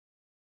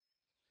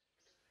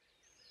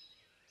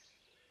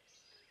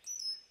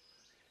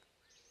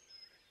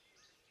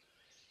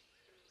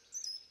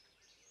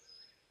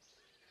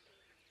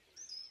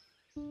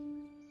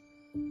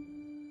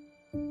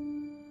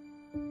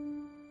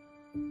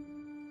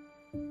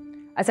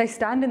As I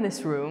stand in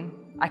this room,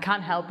 I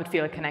can't help but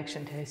feel a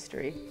connection to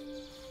history.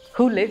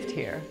 Who lived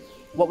here?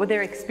 What were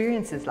their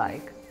experiences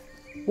like?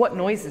 What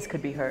noises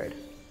could be heard?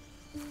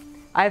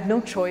 I have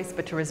no choice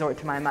but to resort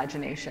to my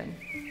imagination,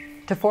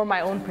 to form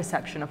my own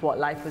perception of what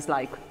life was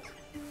like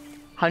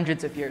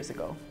hundreds of years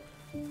ago.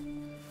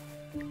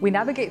 We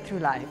navigate through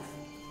life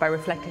by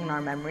reflecting on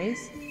our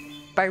memories,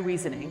 by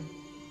reasoning,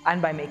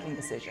 and by making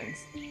decisions.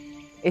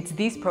 It's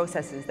these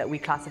processes that we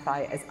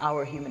classify as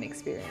our human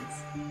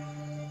experience.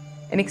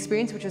 An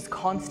experience which is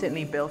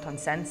constantly built on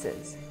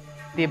senses,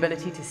 the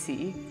ability to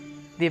see,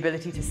 the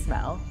ability to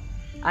smell,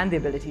 and the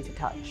ability to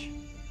touch.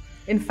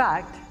 In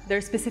fact, there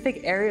are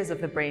specific areas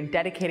of the brain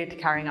dedicated to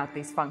carrying out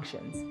these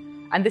functions,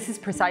 and this is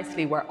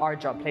precisely where our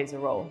job plays a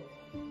role.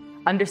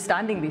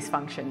 Understanding these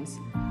functions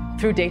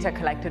through data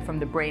collected from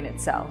the brain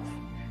itself.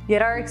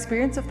 Yet our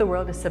experience of the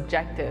world is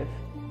subjective,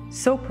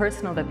 so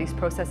personal that these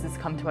processes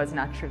come to us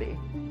naturally.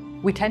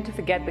 We tend to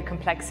forget the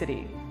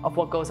complexity of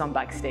what goes on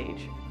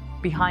backstage,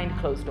 behind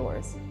closed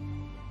doors,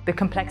 the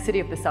complexity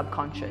of the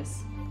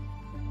subconscious.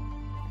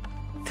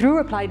 Through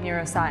applied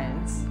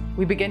neuroscience,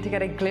 we begin to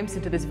get a glimpse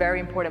into this very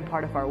important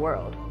part of our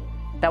world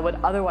that would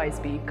otherwise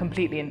be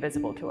completely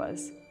invisible to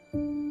us.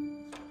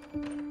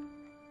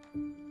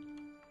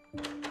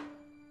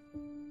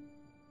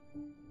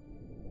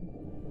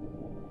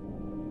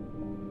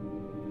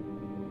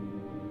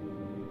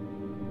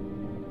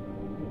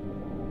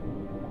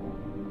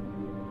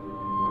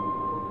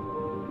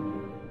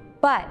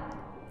 But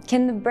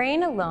can the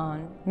brain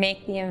alone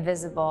make the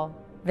invisible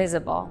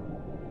visible?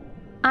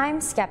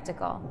 I'm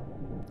skeptical.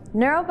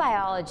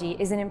 Neurobiology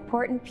is an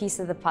important piece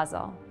of the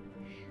puzzle,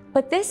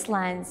 but this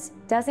lens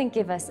doesn't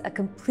give us a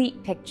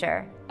complete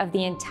picture of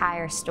the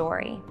entire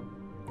story.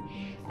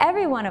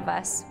 Every one of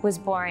us was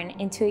born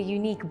into a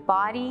unique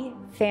body,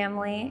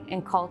 family,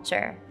 and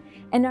culture,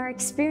 and our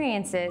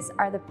experiences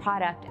are the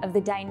product of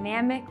the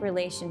dynamic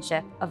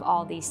relationship of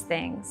all these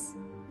things,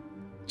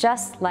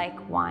 just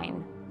like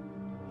wine.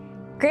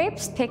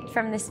 Grapes picked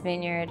from this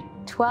vineyard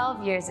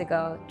 12 years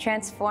ago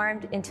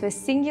transformed into a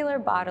singular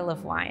bottle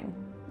of wine.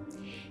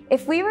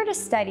 If we were to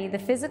study the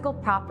physical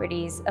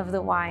properties of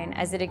the wine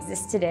as it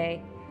exists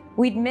today,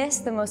 we'd miss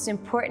the most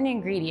important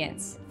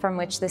ingredients from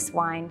which this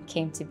wine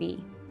came to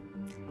be,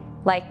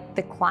 like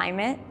the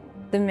climate,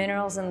 the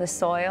minerals in the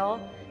soil,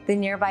 the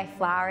nearby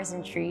flowers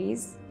and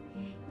trees.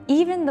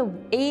 Even the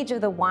age of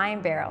the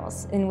wine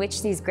barrels in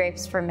which these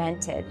grapes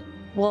fermented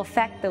will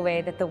affect the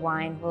way that the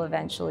wine will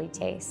eventually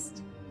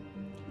taste.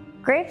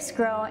 Grapes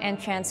grow and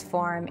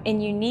transform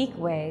in unique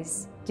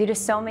ways due to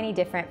so many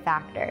different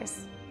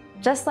factors,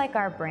 just like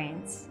our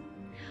brains.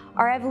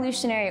 Our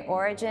evolutionary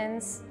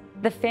origins,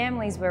 the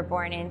families we're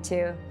born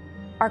into,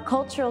 our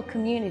cultural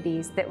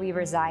communities that we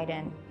reside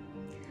in,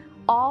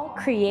 all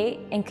create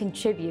and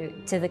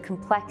contribute to the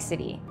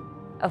complexity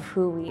of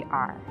who we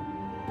are.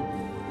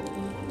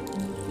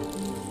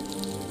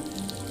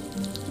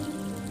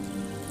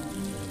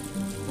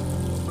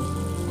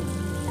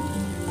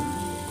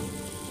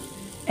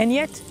 And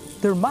yet,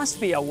 there must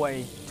be a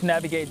way to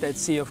navigate that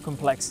sea of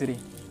complexity.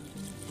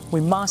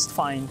 We must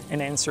find an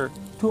answer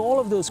to all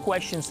of those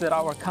questions that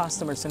our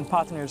customers and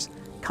partners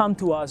come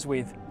to us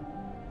with.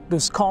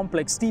 Those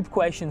complex, deep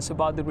questions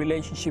about the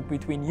relationship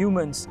between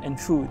humans and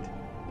food.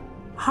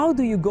 How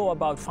do you go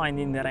about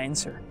finding that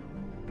answer?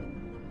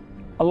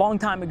 A long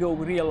time ago,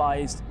 we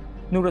realized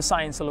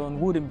neuroscience alone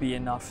wouldn't be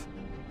enough.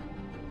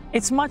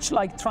 It's much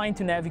like trying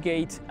to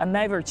navigate a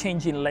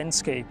never-changing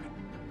landscape,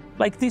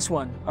 like this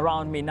one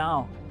around me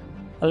now.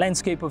 A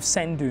landscape of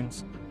sand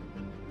dunes.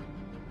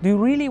 Do you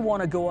really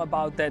want to go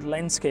about that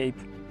landscape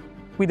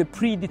with a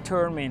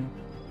predetermined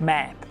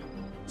map,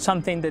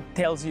 something that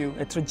tells you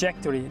a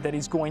trajectory that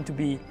is going to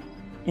be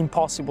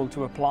impossible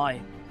to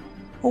apply?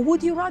 Or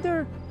would you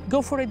rather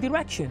go for a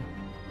direction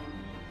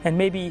and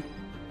maybe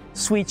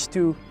switch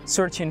to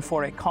searching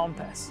for a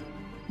compass?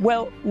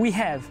 Well, we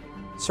have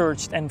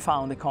searched and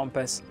found a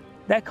compass.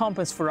 That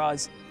compass for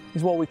us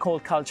is what we call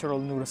cultural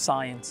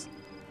neuroscience.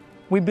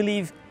 We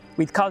believe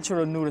with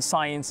cultural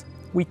neuroscience,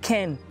 we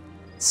can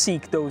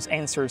seek those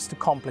answers to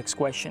complex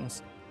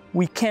questions.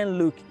 We can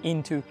look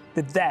into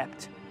the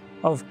depth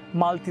of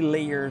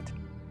multi-layered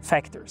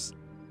factors.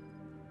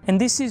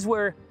 And this is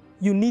where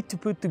you need to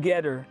put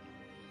together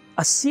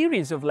a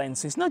series of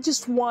lenses, not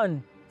just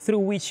one through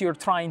which you're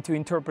trying to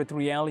interpret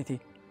reality,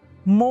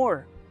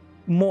 more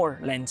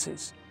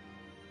lenses.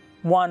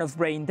 One of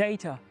brain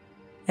data,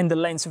 and the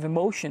lens of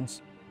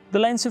emotions, the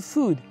lens of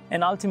food,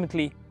 and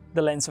ultimately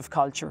the lens of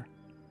culture.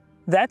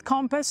 That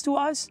compass to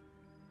us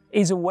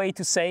is a way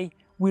to say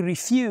we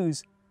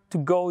refuse to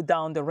go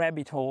down the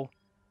rabbit hole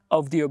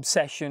of the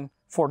obsession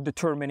for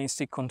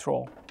deterministic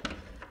control.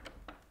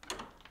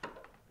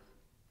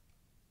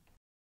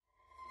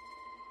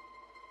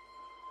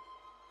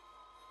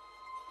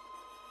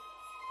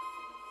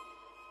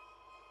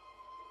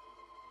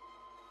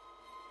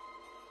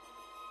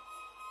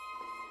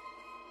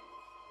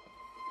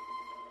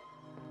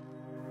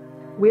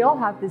 We all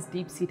have this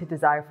deep-seated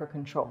desire for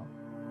control.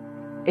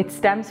 It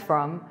stems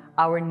from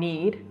our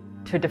need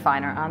to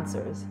define our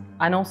answers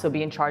and also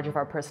be in charge of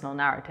our personal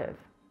narrative.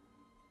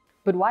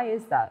 But why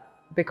is that?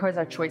 Because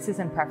our choices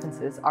and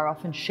preferences are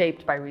often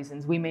shaped by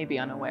reasons we may be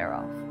unaware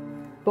of.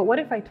 But what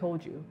if I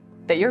told you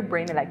that your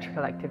brain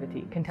electrical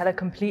activity can tell a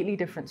completely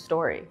different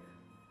story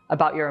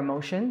about your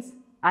emotions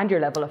and your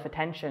level of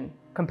attention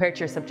compared to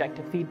your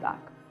subjective feedback?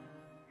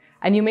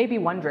 And you may be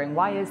wondering,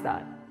 why is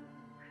that?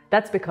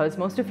 That's because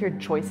most of your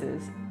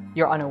choices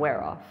you're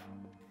unaware of.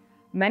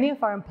 Many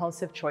of our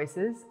impulsive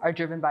choices are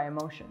driven by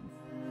emotions.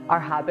 Our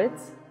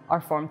habits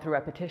are formed through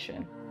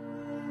repetition.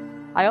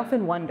 I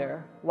often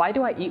wonder, why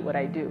do I eat what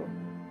I do?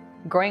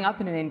 Growing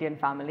up in an Indian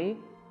family,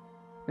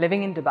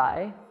 living in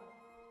Dubai,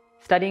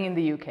 studying in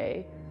the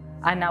UK,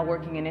 and now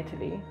working in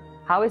Italy,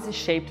 how has this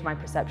shaped my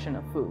perception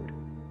of food?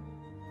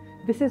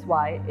 This is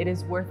why it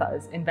is worth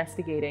us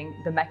investigating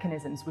the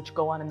mechanisms which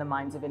go on in the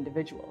minds of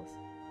individuals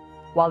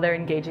while they're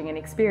engaging in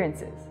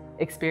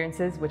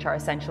experiences which are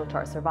essential to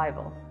our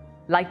survival,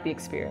 like the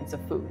experience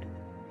of food.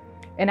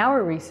 In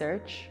our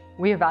research,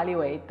 we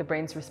evaluate the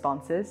brain's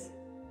responses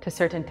to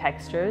certain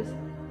textures,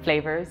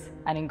 flavors,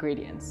 and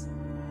ingredients,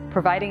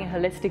 providing a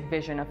holistic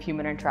vision of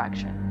human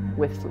interaction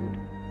with food.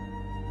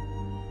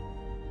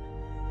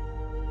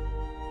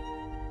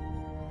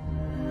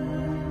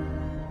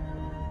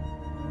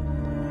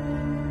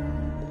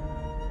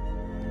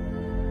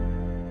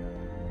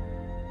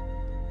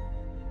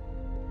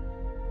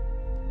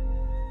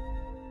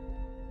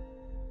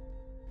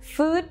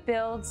 Food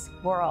builds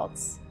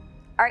worlds.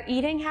 Our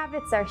eating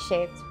habits are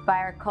shaped by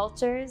our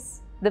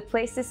cultures, the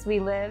places we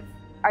live,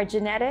 our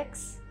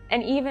genetics,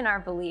 and even our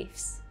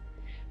beliefs.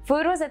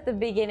 Food was at the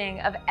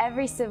beginning of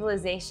every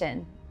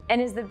civilization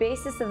and is the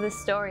basis of the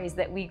stories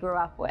that we grew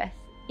up with,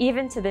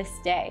 even to this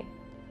day.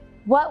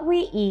 What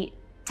we eat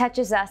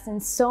touches us in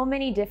so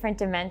many different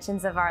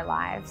dimensions of our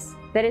lives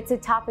that it's a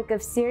topic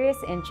of serious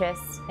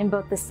interest in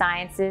both the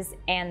sciences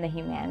and the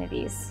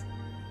humanities.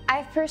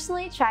 I've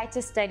personally tried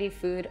to study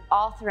food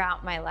all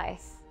throughout my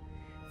life.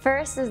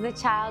 First as the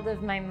child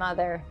of my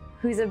mother,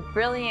 who's a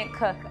brilliant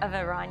cook of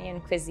Iranian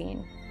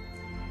cuisine.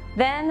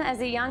 Then as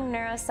a young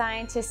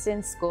neuroscientist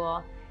in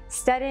school,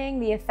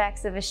 studying the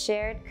effects of a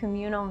shared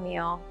communal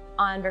meal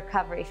on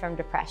recovery from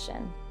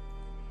depression.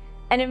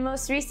 And then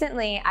most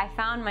recently, I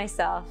found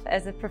myself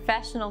as a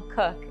professional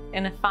cook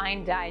in a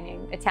fine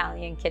dining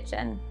Italian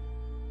kitchen.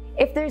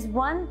 If there's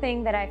one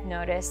thing that I've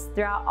noticed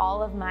throughout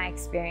all of my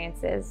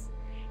experiences,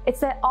 it's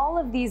that all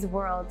of these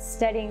worlds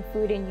studying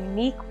food in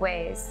unique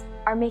ways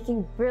are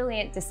making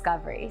brilliant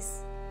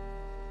discoveries.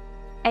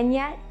 And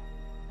yet,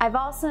 I've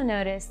also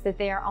noticed that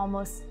they are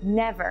almost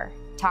never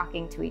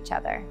talking to each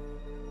other.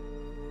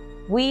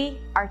 We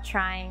are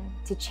trying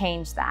to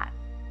change that.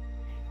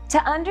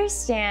 To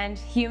understand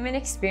human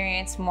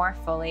experience more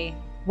fully,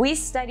 we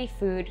study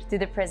food through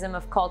the prism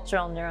of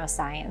cultural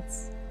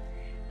neuroscience,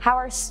 how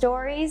our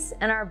stories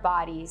and our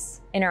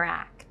bodies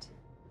interact.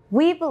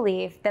 We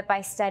believe that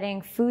by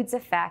studying food's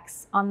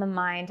effects on the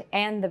mind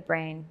and the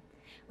brain,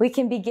 we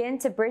can begin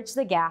to bridge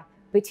the gap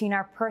between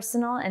our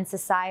personal and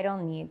societal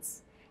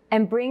needs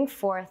and bring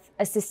forth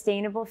a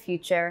sustainable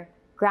future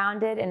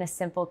grounded in a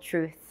simple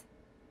truth,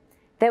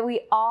 that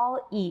we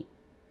all eat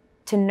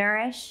to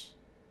nourish,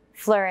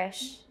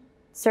 flourish,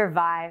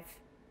 survive,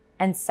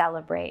 and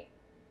celebrate.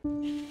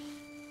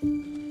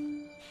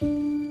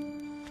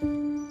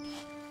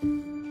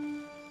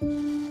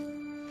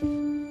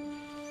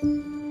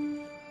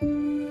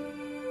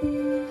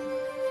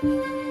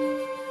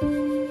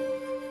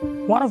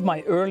 One of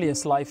my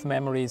earliest life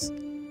memories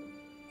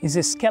is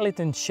a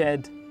skeleton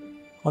shed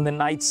on the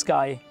night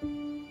sky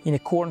in a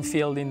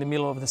cornfield in the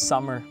middle of the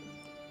summer,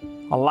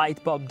 a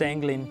light bulb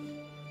dangling,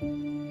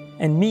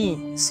 and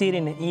me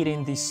sitting and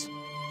eating this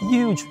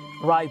huge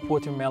ripe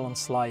watermelon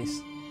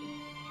slice.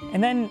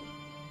 And then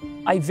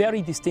I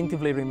very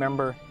distinctively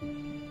remember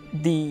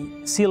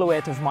the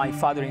silhouette of my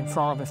father in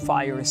front of a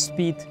fire, a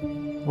spit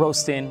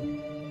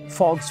roasting,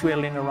 fog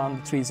swirling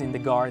around the trees in the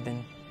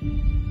garden.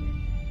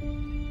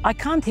 I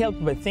can't help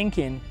but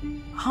thinking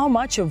how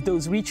much of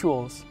those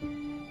rituals,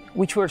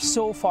 which were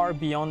so far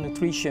beyond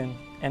nutrition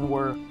and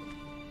were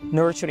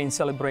nurturing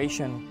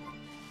celebration,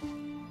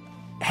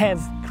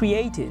 have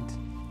created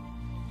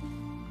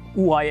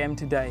who I am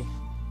today.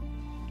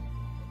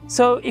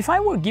 So if I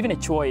were given a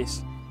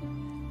choice,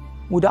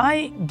 would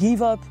I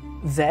give up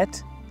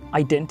that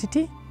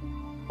identity,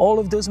 all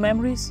of those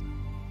memories?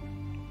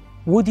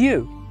 Would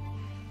you?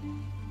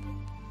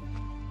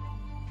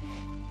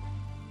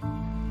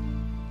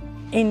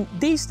 In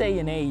this day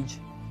and age,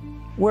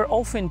 we're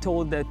often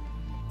told that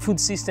food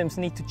systems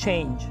need to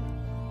change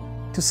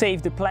to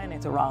save the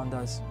planet around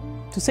us,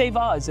 to save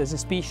us as a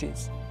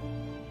species.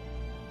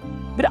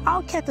 But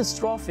how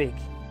catastrophic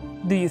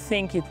do you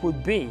think it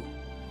would be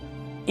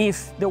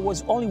if there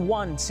was only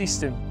one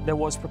system that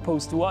was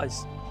proposed to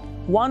us,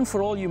 one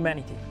for all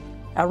humanity,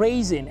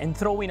 erasing and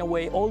throwing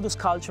away all those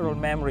cultural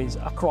memories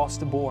across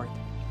the board?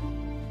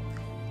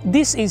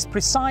 This is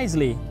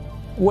precisely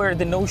where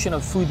the notion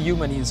of food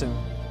humanism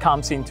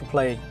comes into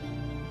play.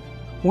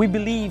 We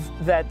believe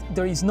that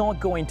there is not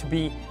going to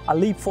be a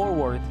leap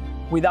forward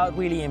without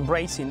really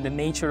embracing the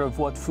nature of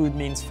what food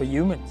means for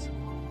humans.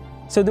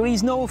 So there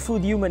is no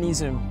food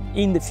humanism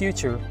in the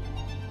future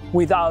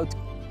without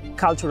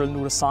cultural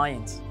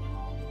neuroscience.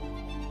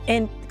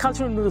 And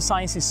cultural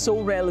neuroscience is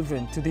so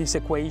relevant to this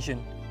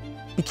equation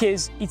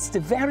because it's the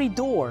very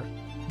door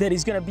that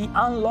is going to be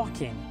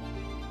unlocking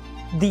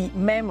the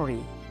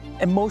memory,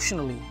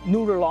 emotionally,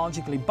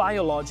 neurologically,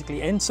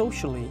 biologically, and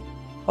socially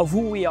of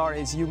who we are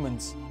as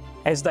humans,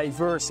 as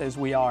diverse as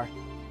we are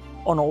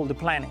on all the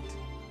planet.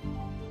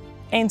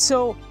 And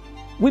so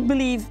we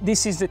believe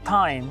this is the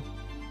time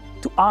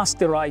to ask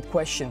the right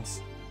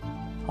questions.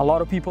 A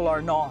lot of people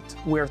are not.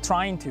 We're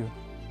trying to.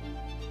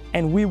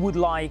 And we would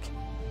like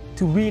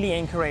to really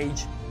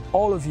encourage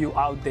all of you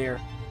out there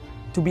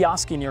to be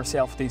asking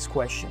yourself this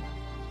question.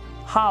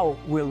 How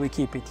will we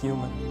keep it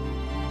human?